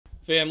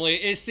Family,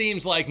 it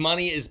seems like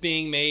money is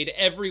being made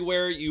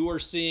everywhere. You are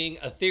seeing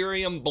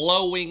Ethereum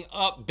blowing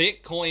up,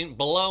 Bitcoin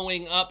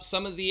blowing up,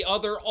 some of the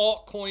other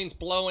altcoins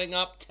blowing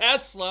up.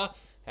 Tesla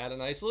had a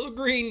nice little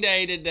green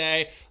day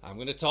today. I'm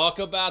going to talk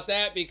about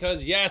that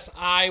because, yes,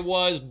 I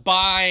was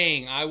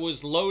buying. I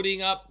was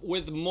loading up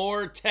with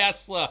more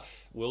Tesla.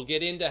 We'll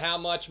get into how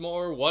much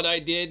more, what I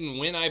did, and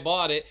when I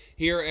bought it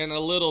here in a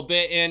little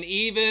bit. And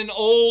even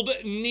old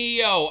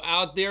Neo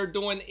out there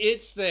doing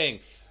its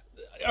thing.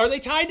 Are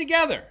they tied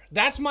together?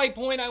 That's my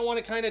point I want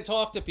to kind of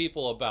talk to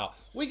people about.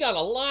 We got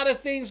a lot of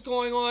things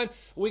going on.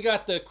 We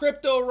got the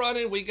crypto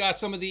running. We got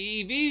some of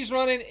the EVs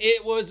running.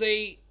 It was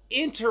a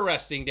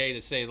interesting day,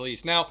 to say the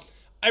least. Now,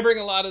 I bring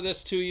a lot of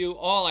this to you.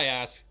 All I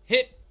ask,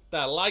 hit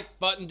that like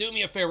button. Do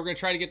me a favor. We're going to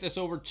try to get this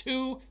over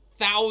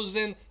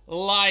 2,000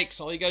 likes.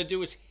 All you got to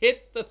do is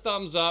hit the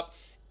thumbs up.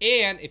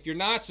 And if you're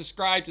not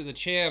subscribed to the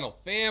channel,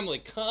 family,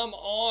 come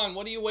on.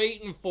 What are you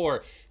waiting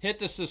for? Hit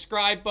the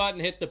subscribe button,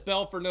 hit the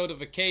bell for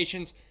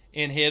notifications,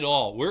 and hit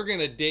all. We're going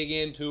to dig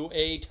into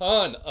a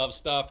ton of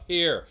stuff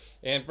here.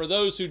 And for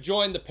those who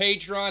joined the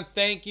Patreon,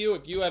 thank you.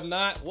 If you have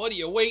not, what are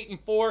you waiting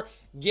for?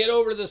 Get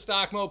over to the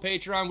StockMo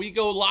Patreon. We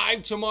go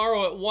live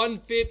tomorrow at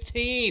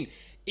 1:15.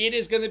 It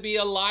is going to be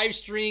a live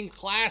stream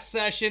class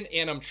session,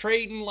 and I'm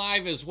trading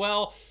live as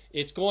well.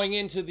 It's going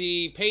into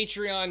the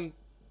Patreon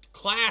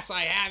class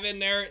I have in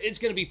there. It's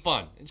going to be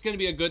fun. It's going to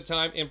be a good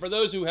time. And for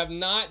those who have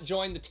not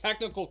joined the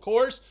technical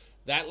course,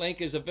 that link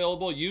is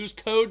available. Use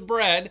code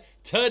BREAD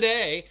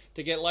today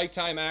to get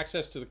lifetime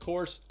access to the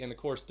course in the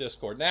course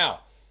Discord.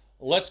 Now,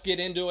 let's get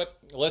into it.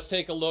 Let's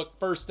take a look.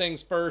 First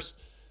things first,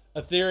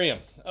 Ethereum.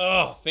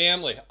 Oh,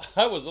 family,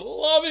 I was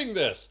loving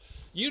this.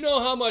 You know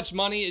how much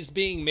money is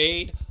being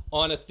made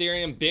on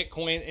Ethereum,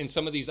 Bitcoin, and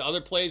some of these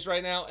other plays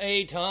right now?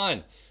 A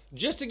ton.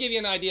 Just to give you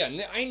an idea,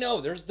 I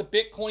know there's the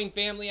Bitcoin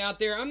family out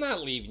there. I'm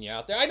not leaving you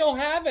out there. I don't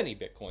have any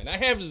Bitcoin. I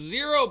have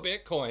 0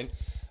 Bitcoin.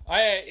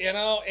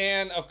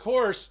 And of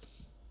course,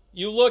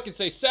 you look and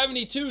say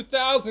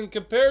 72,000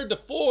 compared to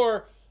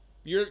 4,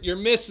 you're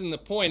missing the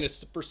point. It's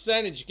the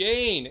percentage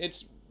gain.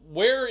 It's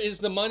where is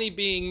the money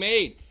being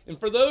made? And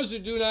for those who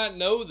do not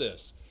know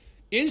this,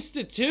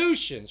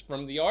 institutions,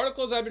 from the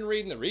articles I've been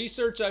reading, the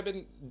research I've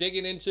been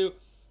digging into,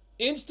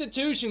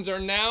 institutions are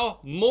now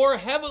more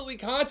heavily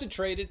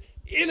concentrated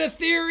in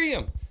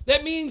Ethereum.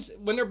 That means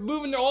when they're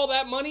moving all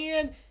that money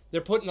in,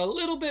 they're putting a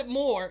little bit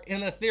more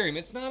in Ethereum.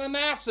 It's not a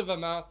massive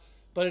amount,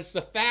 but it's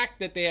the fact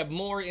that they have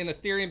more in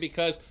Ethereum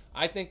because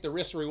I think the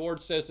risk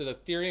reward says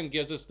that Ethereum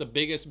gives us the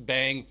biggest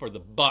bang for the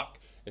buck,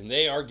 and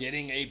they are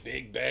getting a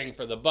big bang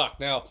for the buck.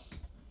 Now,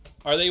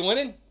 are they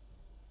winning?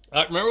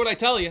 Remember what I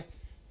tell you.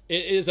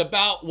 It is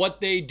about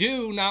what they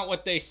do, not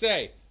what they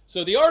say.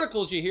 So the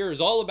articles you hear is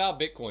all about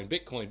Bitcoin,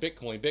 Bitcoin,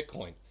 Bitcoin,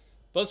 Bitcoin.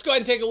 But let's go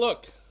ahead and take a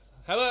look.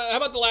 How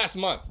about the last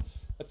month?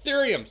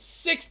 Ethereum,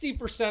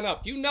 60%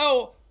 up. You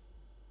know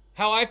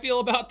how I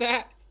feel about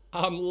that?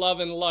 I'm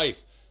loving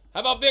life.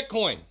 How about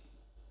Bitcoin?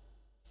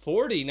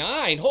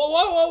 49. Whoa,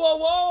 whoa, whoa, whoa,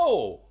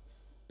 whoa.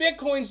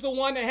 Bitcoin's the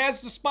one that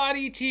has the spot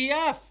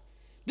ETF.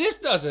 This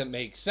doesn't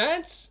make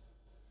sense.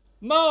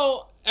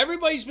 Mo,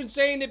 everybody's been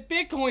saying that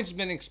Bitcoin's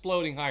been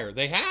exploding higher.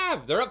 They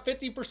have. They're up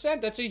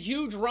 50%. That's a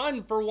huge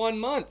run for 1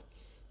 month.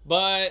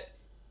 But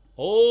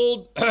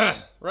old,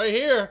 right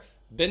here,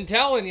 been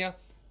telling you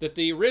that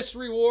the risk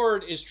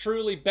reward is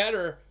truly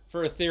better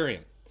for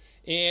Ethereum.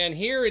 And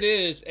here it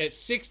is at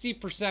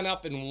 60%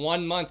 up in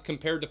 1 month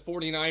compared to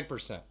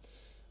 49%.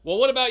 Well,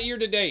 what about year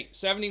to date?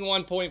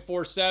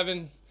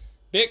 71.47.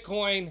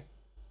 Bitcoin,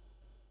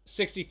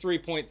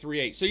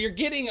 63.38. So you're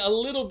getting a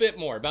little bit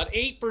more, about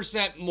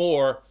 8%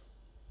 more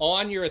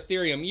on your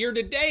Ethereum year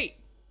to date.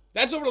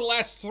 That's over the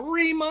last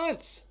 3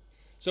 months.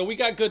 So we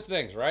got good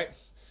things, right?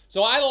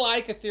 So I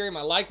like Ethereum.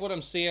 I like what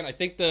I'm seeing. I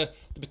think the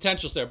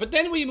potential's there. But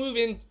then we move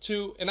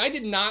into, and I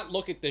did not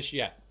look at this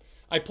yet.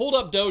 I pulled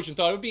up Doge and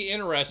thought it would be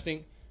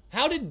interesting.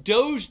 How did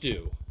Doge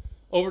do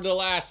over the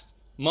last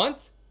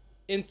month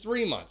and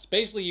 3 months,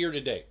 basically year to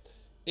date?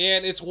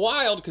 And it's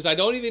wild because I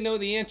don't even know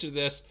the answer to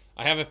this.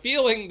 I have a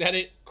feeling that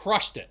it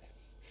crushed it.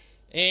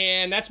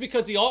 And that's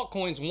because the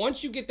altcoins,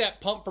 once you get that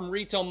pump from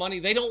retail money,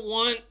 they don't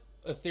want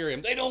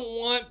Ethereum. They don't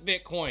want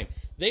Bitcoin.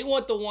 They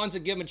want the ones that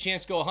give them a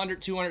chance to go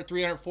 100, 200,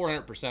 300,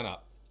 400%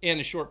 up in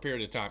a short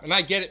period of time. And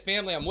I get it,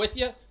 family. I'm with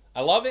you.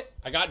 I love it.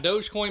 I got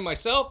Dogecoin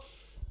myself.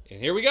 And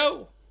here we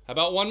go. How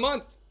about 1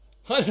 month?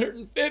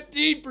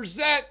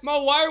 115%.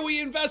 Mo, why are we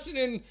investing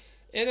in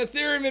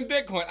Ethereum and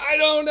Bitcoin? I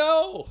don't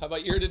know. How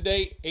about year to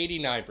date?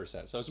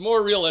 89%. So it's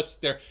more realistic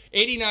there.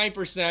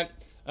 89%,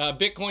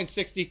 Bitcoin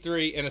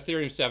 63, and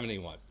Ethereum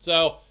 71.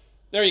 So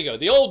there you go.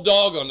 The old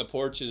dog on the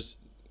porch is,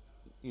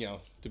 you know,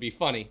 to be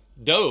funny,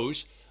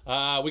 Doge.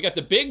 We got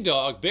the big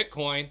dog,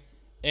 Bitcoin,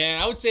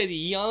 and I would say the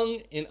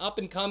young and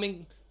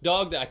up-and-coming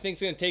dog that I think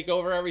is going to take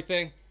over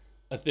everything,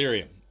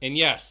 Ethereum. And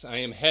yes, I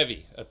am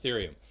heavy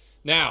Ethereum.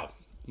 Now,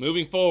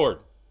 moving forward,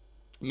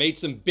 made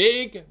some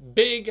big,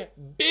 big,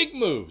 big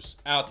moves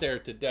out there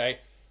today,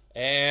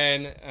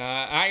 and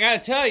I got to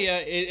tell you,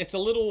 it's a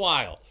little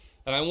wild,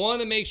 and I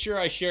want to make sure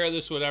I share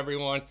this with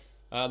everyone.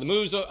 The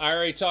moves I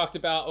already talked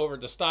about over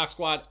at the Stock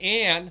Squad,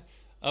 and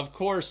of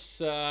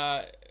course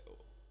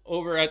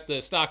over at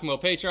the Stock Mo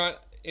Patreon,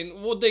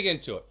 and we'll dig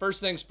into it. First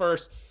things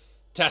first,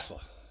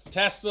 Tesla.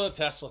 Tesla.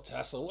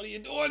 What are you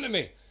doing to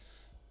me?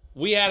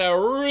 We had a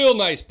real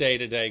nice day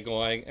today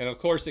going, and of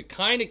course it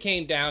kind of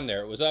came down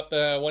there. It was up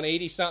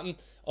 180 something,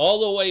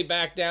 all the way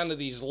back down to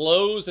these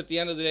lows at the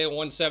end of the day at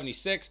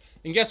 176.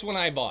 And guess when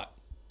I bought?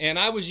 And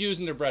I was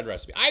using the bread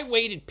recipe. I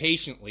waited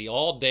patiently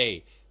all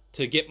day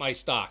to get my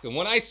stock. And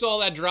when I saw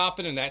that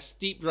dropping and that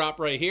steep drop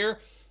right here,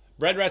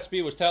 bread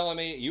recipe was telling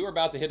me you were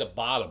about to hit a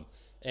bottom.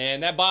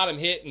 And that bottom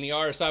hit in the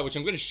RSI, which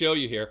I'm going to show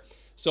you here.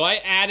 So I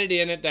added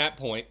in at that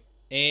point,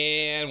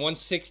 and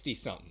 160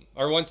 something,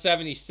 or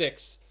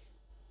 176.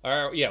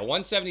 Or yeah,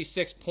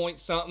 176 point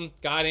something,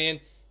 got in,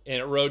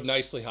 and it rode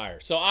nicely higher.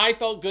 So I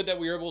felt good that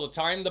we were able to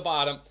time the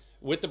bottom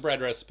with the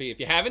bread recipe. If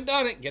you haven't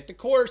done it, get the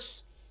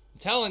course. I'm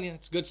telling you,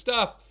 it's good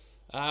stuff.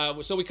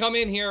 So we come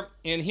in here,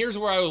 and here's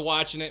where I was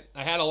watching it.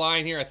 I had a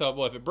line here. I thought,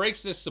 well, if it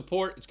breaks this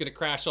support, it's going to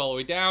crash all the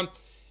way down.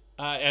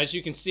 As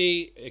you can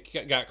see,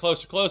 it got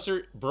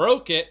closer,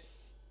 broke it.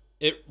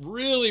 It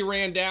really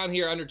ran down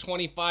here under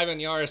 25 on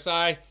the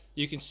RSI.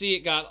 You can see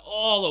it got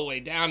all the way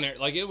down there.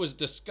 Like, it was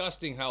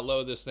disgusting how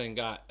low this thing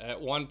got. At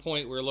one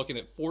point, we were looking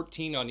at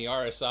 14 on the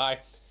RSI.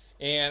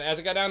 And as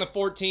it got down to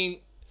 14,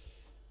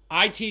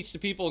 I teach the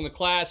people in the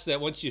class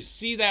that once you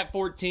see that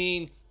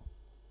 14,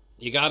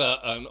 you got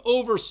an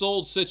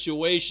oversold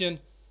situation.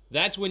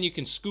 That's when you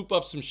can scoop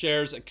up some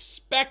shares,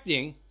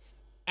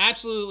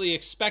 absolutely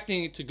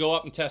expecting it to go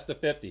up and test the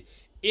 50.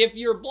 If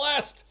you're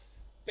blessed,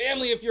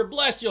 family, if you're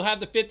blessed, you'll have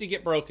the 50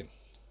 get broken.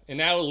 And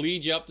that'll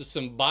lead you up to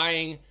some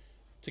buying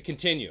to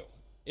continue.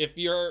 If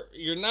you're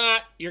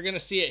not, you're going to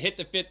see it hit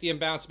the 50 and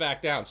bounce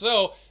back down.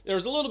 So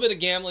there's a little bit of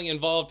gambling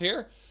involved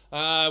here.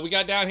 We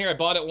got down here. I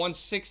bought it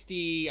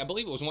 160, I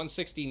believe it was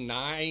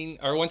 169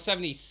 or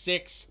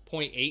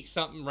 176.8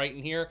 something right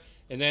in here.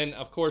 And then,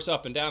 of course,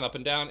 up and down,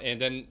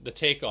 and then the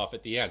takeoff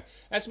at the end.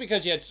 That's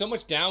because you had so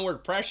much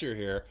downward pressure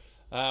here.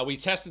 We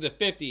tested the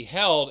 50,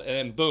 held, and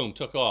then boom,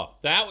 took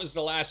off. That was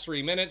the last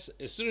 3 minutes.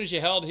 As soon as you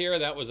held here,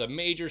 that was a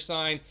major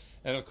sign.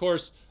 And of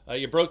course,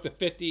 you broke the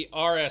 50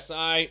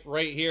 RSI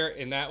right here,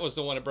 and that was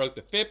the one that broke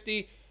the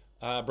 50,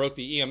 broke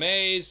the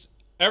EMAs,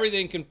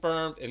 everything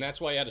confirmed, and that's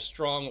why you had a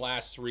strong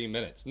last 3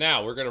 minutes.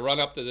 Now, we're going to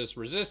run up to this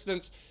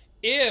resistance.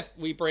 If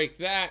we break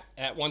that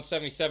at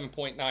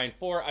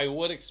 177.94, I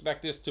would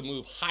expect this to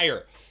move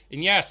higher.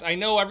 And yes, I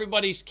know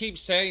everybody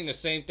keeps saying the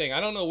same thing. I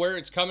don't know where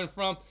it's coming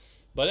from,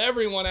 but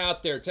everyone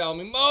out there telling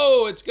me,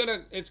 Mo, it's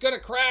gonna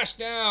crash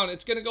down.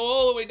 It's gonna go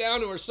all the way down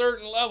to a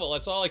certain level.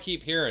 That's all I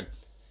keep hearing.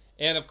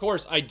 And of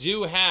course, I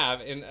do have,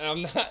 and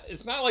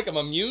it's not like I'm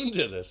immune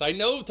to this. I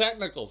know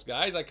technicals,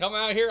 guys. I come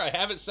out here, I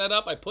have it set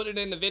up, I put it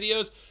in the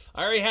videos.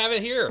 I already have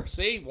it here.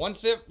 See,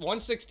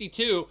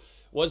 162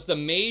 was the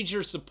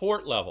major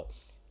support level.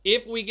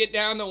 If we get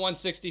down to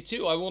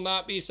 162, I will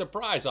not be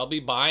surprised. I'll be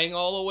buying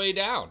all the way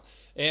down.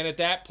 And at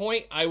that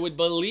point, I would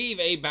believe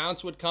a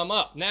bounce would come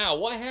up. Now,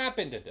 what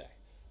happened today?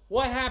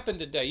 What happened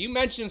today? You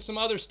mentioned some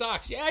other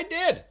stocks. Yeah, I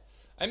did.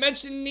 I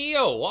mentioned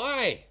NEO.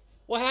 Why?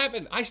 What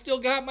happened? I still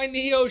got my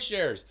NEO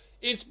shares.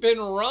 It's been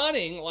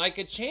running like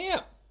a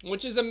champ,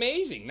 which is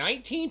amazing.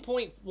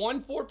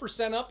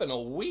 19.14% up in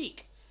a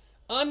week.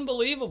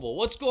 Unbelievable.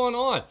 What's going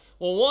on?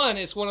 Well, one,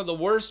 it's one of the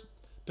worst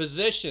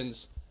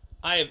positions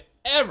I have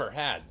ever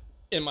had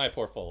in my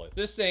portfolio.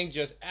 This thing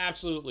just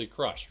absolutely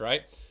crushed,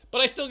 right?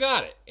 But I still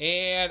got it.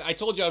 And I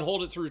told you I'd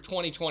hold it through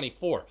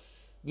 2024.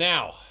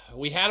 Now,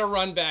 we had a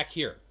run back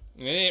here.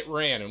 And it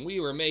ran, and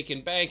we were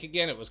making bank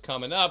again. It was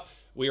coming up.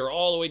 We were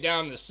all the way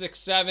down to 6,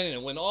 7, and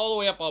it went all the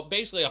way up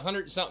basically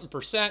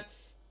 100-something%.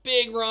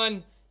 Big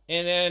run,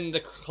 and then the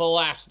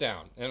collapse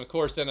down. And, of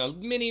course, then a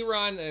mini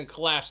run and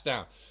collapse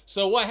down.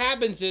 So what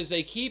happens is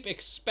they keep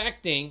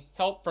expecting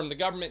help from the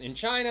government in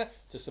China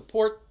to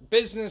support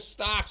business,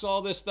 stocks,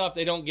 all this stuff.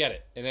 They don't get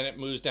it, and then it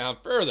moves down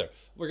further.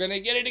 We're going to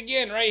get it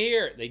again right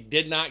here. They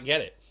did not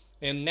get it.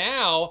 And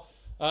now,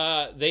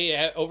 over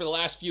the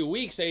last few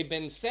weeks, they've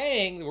been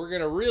saying we're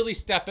going to really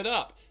step it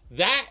up.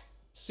 That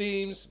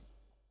seems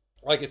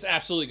like it's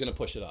absolutely going to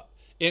push it up.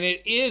 And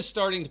it is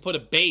starting to put a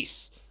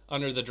base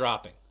under the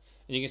dropping.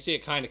 And you can see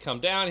it kind of come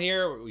down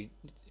here.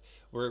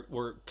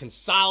 We're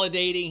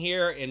consolidating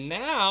here. And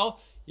now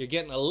you're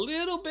getting a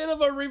little bit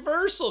of a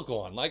reversal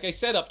going. Like I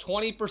said, up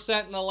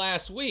 20% in the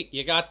last week.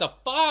 You got the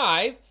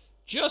 5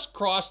 just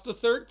crossed the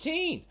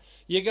 13.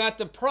 You got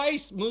the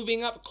price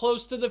moving up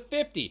close to the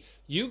 50.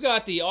 You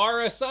got the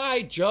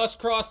RSI just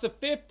crossed the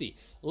 50.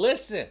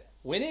 Listen,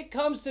 when it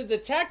comes to the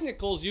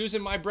technicals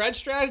using my bread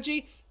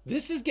strategy,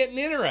 this is getting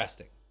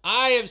interesting.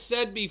 I have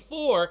said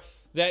before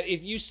that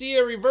if you see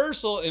a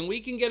reversal and we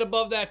can get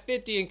above that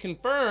 50 and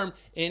confirm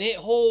and it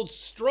holds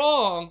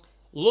strong,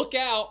 look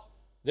out.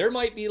 There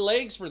might be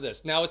legs for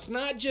this. Now, it's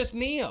not just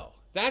NEO.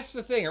 That's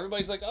the thing.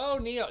 Everybody's like, oh,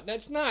 NEO.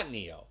 That's not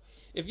NEO.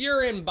 If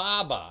you're in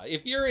BABA,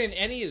 if you're in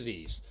any of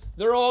these,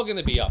 they're all going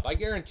to be up. I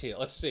guarantee it.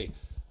 Let's see.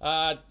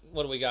 What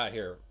do we got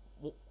here?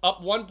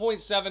 Up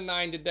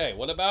 1.79 today.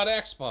 What about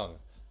XPeng?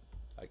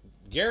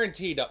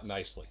 Guaranteed up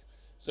nicely.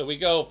 So we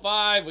go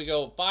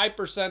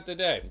 5%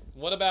 today.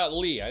 What about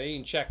Lee? I didn't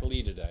even check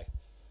Lee today.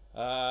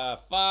 5,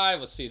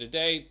 let's see,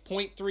 today,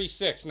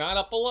 0.36, not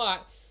up a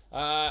lot.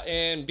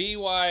 And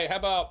BY, how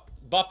about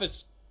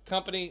Buffett's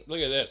company? Look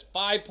at this,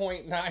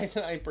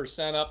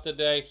 5.99% up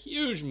today.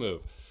 Huge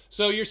move.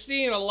 So you're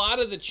seeing a lot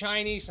of the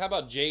Chinese. How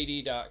about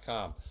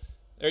JD.com?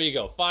 There you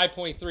go,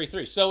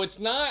 5.33. So it's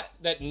not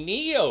that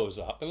NEO's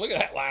up. And look at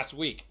that last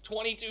week,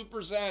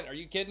 22%. Are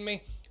you kidding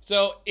me?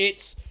 So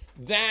it's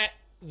that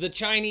the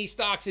Chinese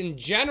stocks in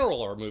general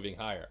are moving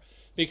higher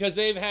because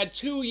they've had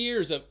 2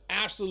 years of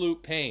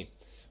absolute pain,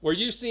 where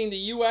you've seen the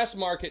U.S.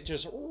 market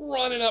just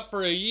running up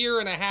for a year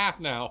and a half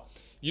now.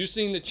 You've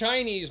seen the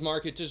Chinese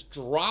market just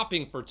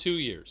dropping for 2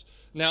 years.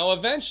 Now,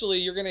 eventually,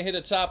 you're going to hit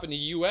a top in the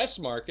U.S.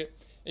 market,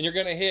 and you're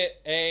going to hit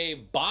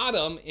a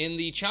bottom in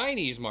the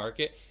Chinese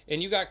market,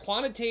 and you got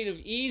quantitative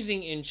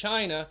easing in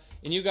China,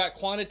 and you got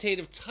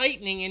quantitative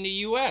tightening in the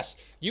U.S.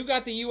 You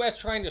got the U.S.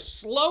 trying to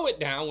slow it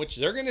down, which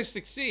they're going to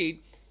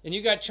succeed, and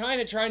you got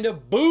China trying to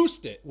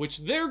boost it, which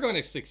they're going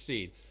to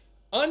succeed.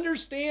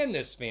 Understand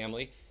this,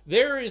 family.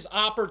 There is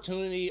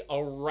opportunity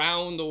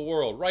around the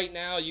world. Right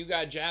now, you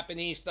got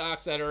Japanese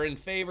stocks that are in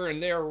favor,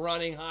 and they're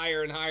running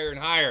higher and higher and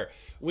higher.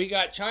 We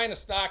got China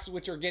stocks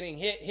which are getting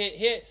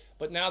hit,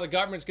 but now the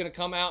government's going to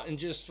come out and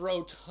just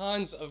throw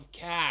tons of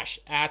cash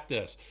at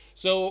this.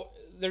 So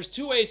there's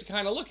two ways to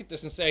kind of look at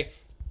this and say,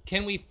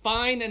 can we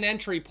find an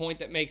entry point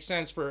that makes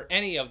sense for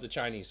any of the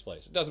Chinese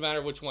plays? It doesn't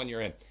matter which one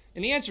you're in.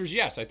 And the answer is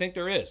yes, I think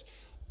there is.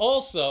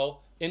 Also,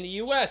 in the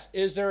U.S.,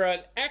 is there an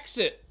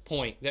exit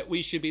point that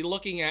we should be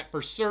looking at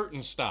for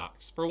certain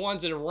stocks, for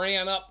ones that have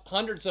ran up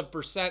hundreds of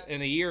 %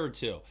 in a year or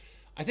two?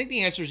 I think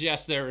the answer is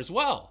yes there as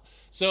well.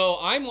 So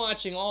I'm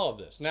watching all of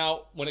this.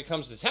 Now, when it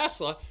comes to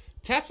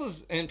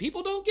Tesla's, and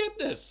people don't get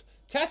this,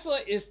 Tesla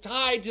is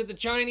tied to the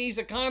Chinese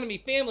economy.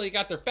 Family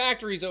got their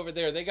factories over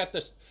there. They got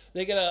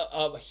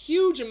a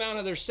huge amount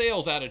of their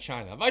sales out of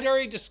China. I've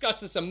already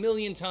discussed this a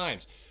million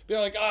times.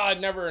 People are like, oh,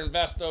 I'd never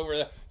invest over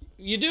there.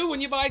 You do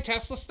when you buy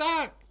Tesla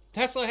stock.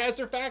 Tesla has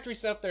their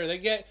factories up there. They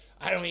get,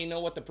 I don't even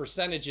know what the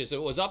percentage is.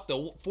 It was up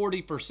to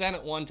 40%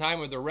 at one time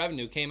where their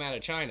revenue came out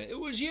of China. It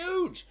was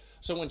huge.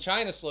 So when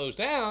China slows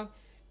down,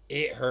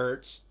 it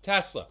hurts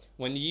Tesla.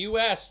 When the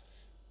U.S.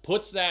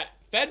 puts that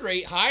Fed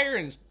rate higher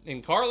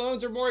and car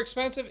loans are more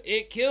expensive,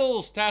 it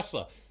kills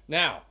Tesla.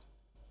 Now,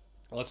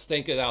 let's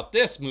think about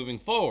this moving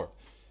forward.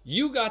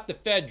 You got the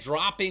Fed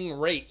dropping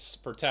rates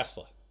for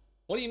Tesla.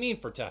 What do you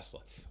mean for Tesla?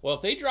 Well,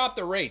 if they drop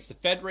the rates, the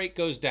Fed rate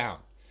goes down.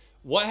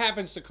 What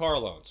happens to car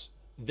loans?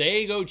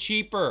 They go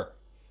cheaper.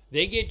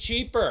 They get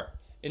cheaper.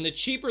 And the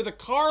cheaper the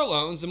car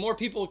loans, the more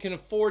people can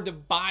afford to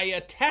buy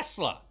a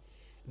Tesla.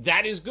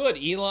 That is good.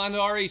 Elon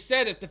already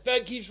said if the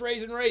Fed keeps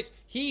raising rates,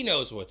 he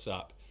knows what's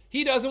up.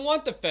 He doesn't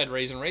want the Fed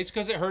raising rates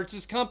because it hurts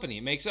his company.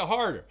 It makes it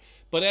harder.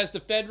 But as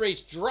the Fed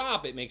rates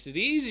drop, it makes it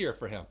easier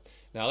for him.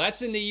 Now,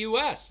 that's in the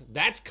U.S.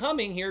 That's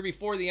coming here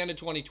before the end of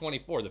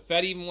 2024. The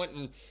Fed even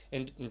went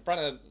in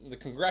front of the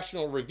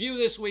congressional review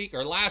this week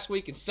or last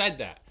week and said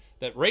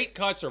that rate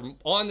cuts are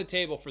on the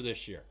table for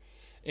this year.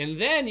 And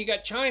then you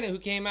got China who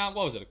came out,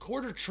 what was it,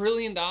 $250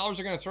 billion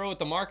they're going to throw at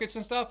the markets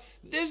and stuff?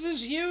 This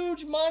is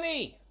huge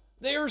money.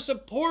 They are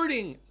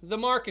supporting the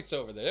markets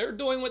over there. They're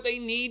doing what they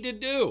need to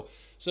do.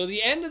 So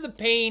the end of the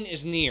pain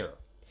is near.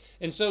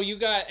 And so you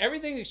got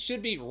everything that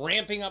should be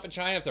ramping up in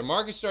China. If their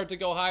markets start to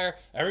go higher,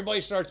 everybody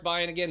starts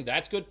buying again.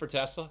 That's good for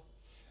Tesla.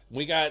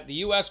 We got the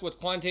U.S. with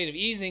quantitative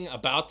easing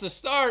about to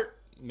start,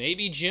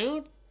 maybe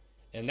June,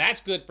 and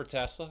that's good for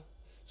Tesla.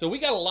 So we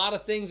got a lot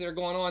of things that are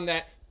going on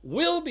that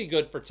will be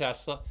good for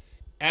Tesla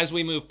as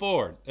we move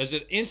forward. Is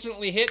it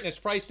instantly hit and it's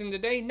priced in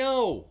today?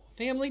 No.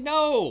 Family,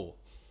 no.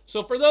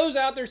 So for those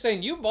out there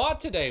saying, you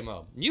bought today,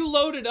 Mo, you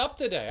loaded up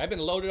today. I've been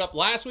loaded up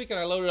last week and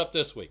I loaded up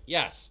this week.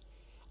 Yes.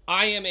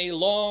 I am a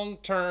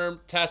long-term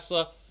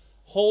Tesla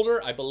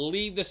holder. I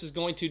believe this is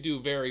going to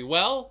do very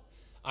well.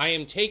 I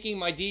am taking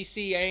my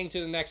DCAing to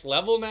the next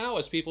level now,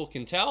 as people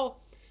can tell,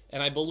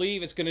 and I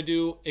believe it's going to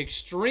do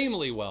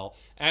extremely well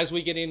as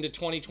we get into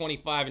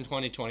 2025 and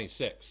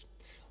 2026.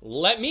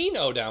 Let me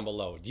know down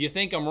below. Do you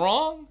think I'm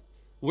wrong?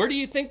 Where do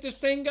you think this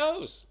thing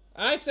goes?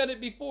 I said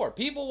it before.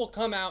 People will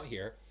come out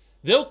here.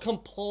 They'll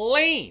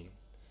complain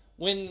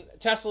when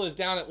Tesla is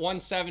down at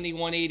 170,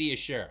 180 a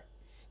share.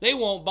 They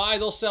won't buy.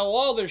 They'll sell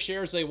all their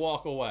shares. They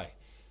walk away.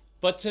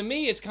 But to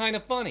me, it's kind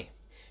of funny.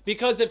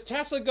 Because if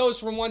Tesla goes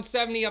from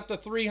 170 up to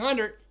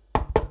 300,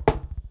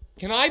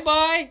 can I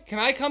buy? Can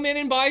I come in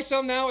and buy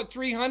some now at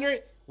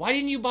 300? Why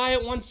didn't you buy at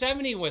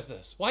 170 with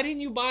us? Why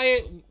didn't you buy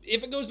it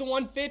if it goes to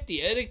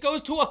 150 and it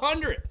goes to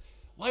 100?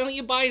 Why don't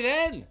you buy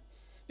then?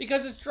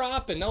 Because it's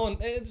dropping. No one,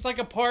 it's like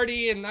a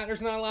party and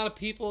there's not a lot of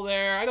people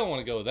there. I don't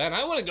want to go then.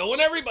 I want to go when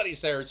everybody's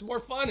there. It's more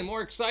fun and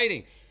more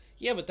exciting.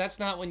 Yeah, but that's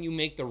not when you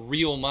make the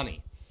real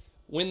money.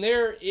 When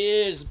there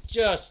is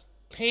just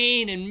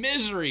pain and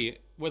misery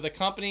with a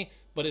company,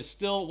 but it's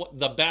still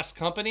the best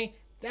company,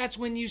 that's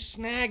when you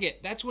snag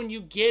it. That's when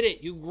you get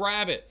it. You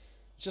grab it.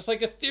 It's just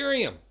like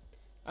Ethereum.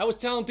 I was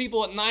telling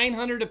people at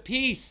 900 a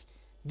piece,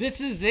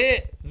 this is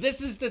it. This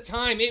is the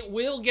time. It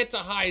will get to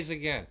highs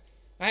again.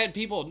 I had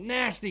people,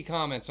 nasty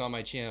comments on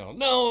my channel.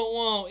 No, it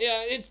won't.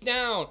 Yeah, it's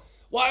down.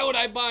 Why would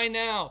I buy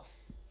now?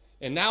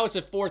 And now it's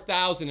at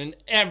 4,000 and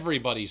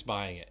everybody's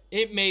buying it.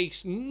 It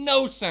makes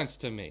no sense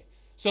to me.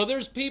 So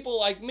there's people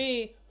like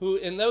me who,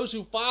 and those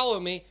who follow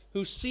me,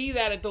 who see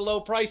that at the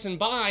low price and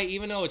buy,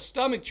 even though it's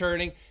stomach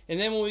churning. And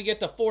then when we get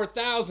to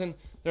 4,000,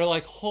 they're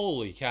like,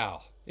 holy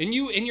cow. And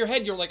you, in your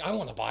head, you're like, I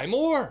want to buy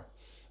more.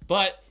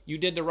 But you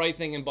did the right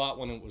thing and bought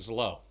when it was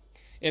low.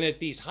 And at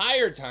these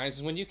higher times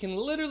is when you can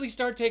literally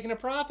start taking a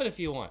profit if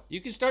you want. You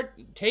can start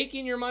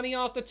taking your money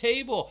off the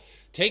table.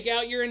 Take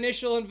out your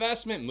initial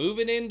investment, move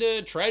it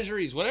into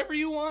treasuries, whatever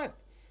you want.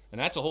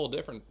 And that's a whole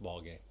different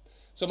ballgame.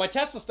 So my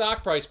Tesla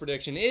stock price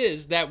prediction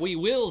is that we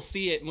will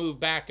see it move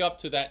back up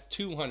to that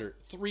 $200,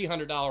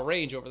 $300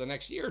 range over the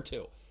next year or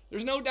two.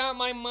 There's no doubt in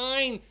my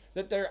mind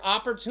that there are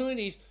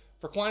opportunities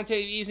for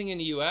quantitative easing in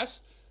the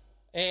US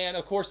and,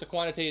 of course, the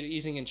quantitative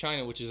easing in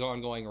China, which is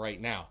ongoing right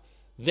now.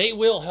 They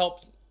will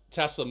help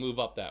Tesla move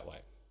up that way.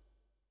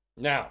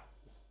 Now,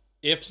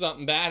 if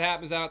something bad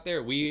happens out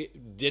there we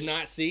did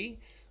not see,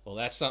 well,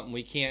 that's something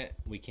we can't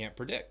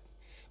predict.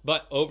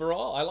 But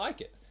overall, I like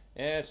it.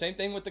 And same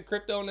thing with the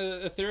crypto and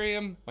the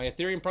Ethereum. My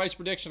Ethereum price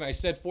prediction, I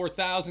said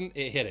 4,000,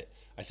 it hit it.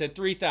 I said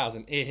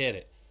 3,000, it hit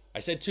it. I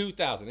said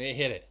 2,000, it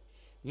hit it.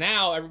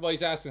 Now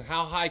everybody's asking,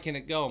 how high can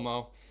it go,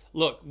 Mo?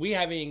 Look, we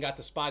haven't even got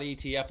the spot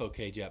ETF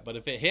okayed yet, but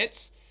if it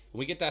hits, and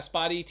we get that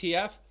spot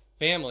ETF,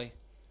 family,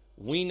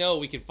 we know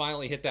we can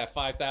finally hit that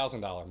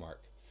 $5,000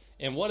 mark.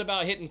 And what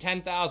about hitting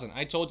 10,000?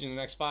 I told you in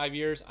the next 5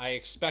 years, I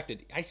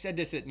expected, I said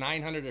this at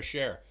 900 a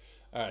share,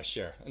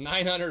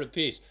 900 a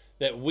piece,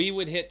 that we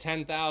would hit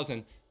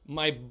 10,000.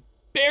 My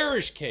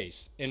bearish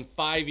case in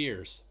 5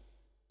 years.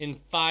 In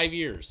 5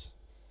 years.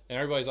 And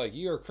everybody's like,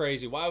 you're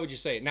crazy. Why would you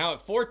say it? Now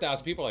at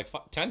 4,000, people are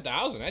like,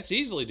 10,000, that's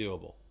easily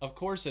doable. Of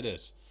course it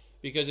is.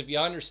 Because if you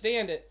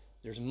understand it,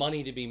 there's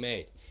money to be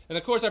made. And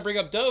of course I bring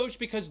up Doge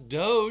because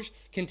Doge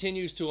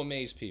continues to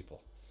amaze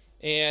people.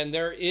 And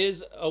there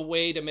is a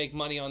way to make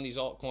money on these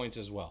altcoins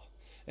as well.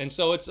 And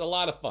so it's a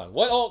lot of fun.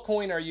 What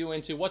altcoin are you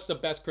into? What's the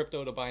best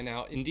crypto to buy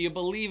now? And do you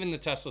believe in the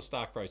Tesla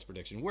stock price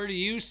prediction? Where do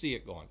you see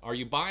it going? Are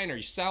you buying? Are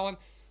you selling?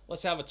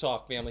 Let's have a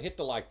talk, family. Hit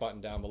the like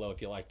button down below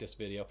if you like this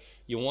video.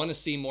 You want to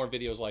see more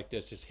videos like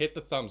this, just hit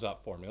the thumbs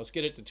up for me. Let's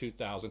get it to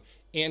 2,000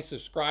 and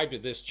subscribe to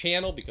this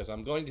channel because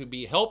I'm going to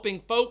be helping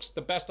folks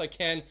the best I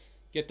can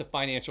get the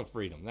financial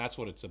freedom. That's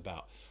what it's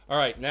about. All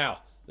right, now,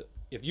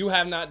 if you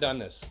have not done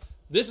this,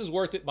 this is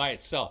worth it by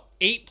itself.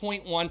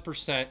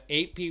 8.1%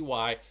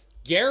 APY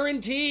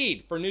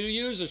guaranteed for new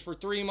users for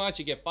 3 months.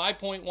 You get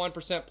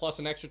 5.1% plus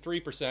an extra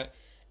 3%.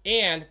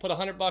 And put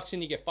 $100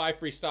 in, you get 5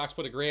 free stocks.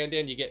 Put $1,000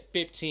 in, you get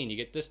 15. You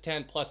get this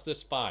 10 plus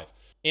this 5.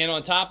 And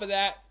on top of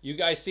that, you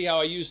guys see how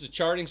I use the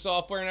charting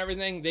software and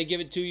everything? They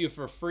give it to you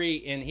for free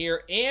in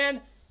here.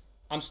 And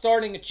I'm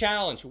starting a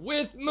challenge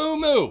with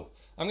Moomoo.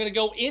 I'm going to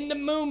go into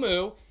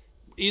Moomoo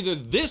either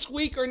this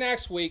week or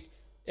next week.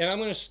 And I'm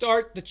going to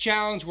start the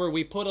challenge where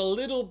we put a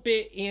little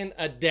bit in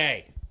a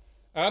day.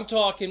 I'm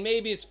talking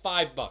maybe it's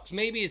 $5,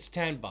 maybe it's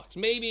 $10,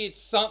 maybe it's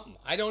something.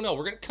 I don't know.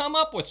 We're going to come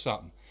up with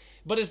something.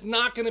 But it's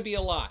not going to be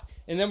a lot.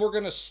 And then we're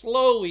going to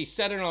slowly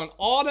set it on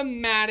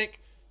automatic,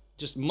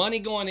 just money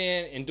going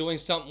in and doing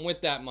something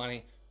with that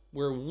money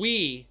where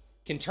we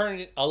can turn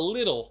it a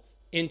little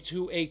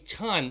into a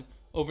ton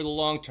over the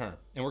long term.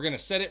 And we're going to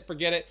set it,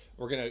 forget it.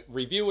 We're going to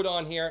review it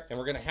on here and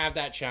we're going to have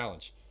that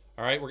challenge.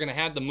 All right, we're going to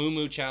have the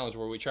Moomoo challenge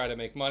where we try to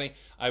make money.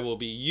 I will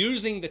be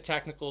using the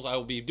technicals. I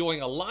will be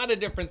doing a lot of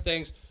different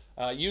things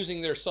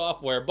using their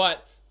software.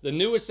 But the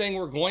newest thing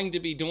we're going to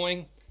be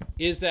doing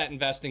is that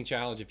investing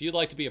challenge. If you'd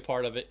like to be a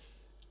part of it,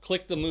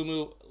 click the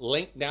Moomoo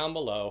link down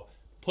below,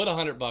 put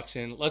 $100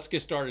 in, let's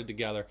get started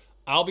together.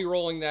 I'll be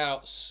rolling that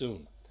out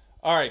soon.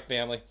 All right,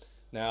 family.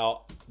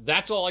 Now,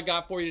 that's all I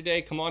got for you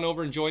today. Come on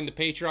over and join the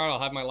Patreon. I'll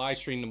have my live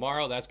stream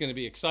tomorrow. That's going to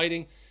be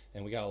exciting,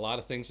 and we got a lot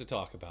of things to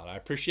talk about. I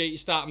appreciate you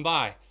stopping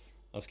by.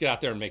 Let's get out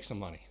there and make some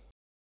money.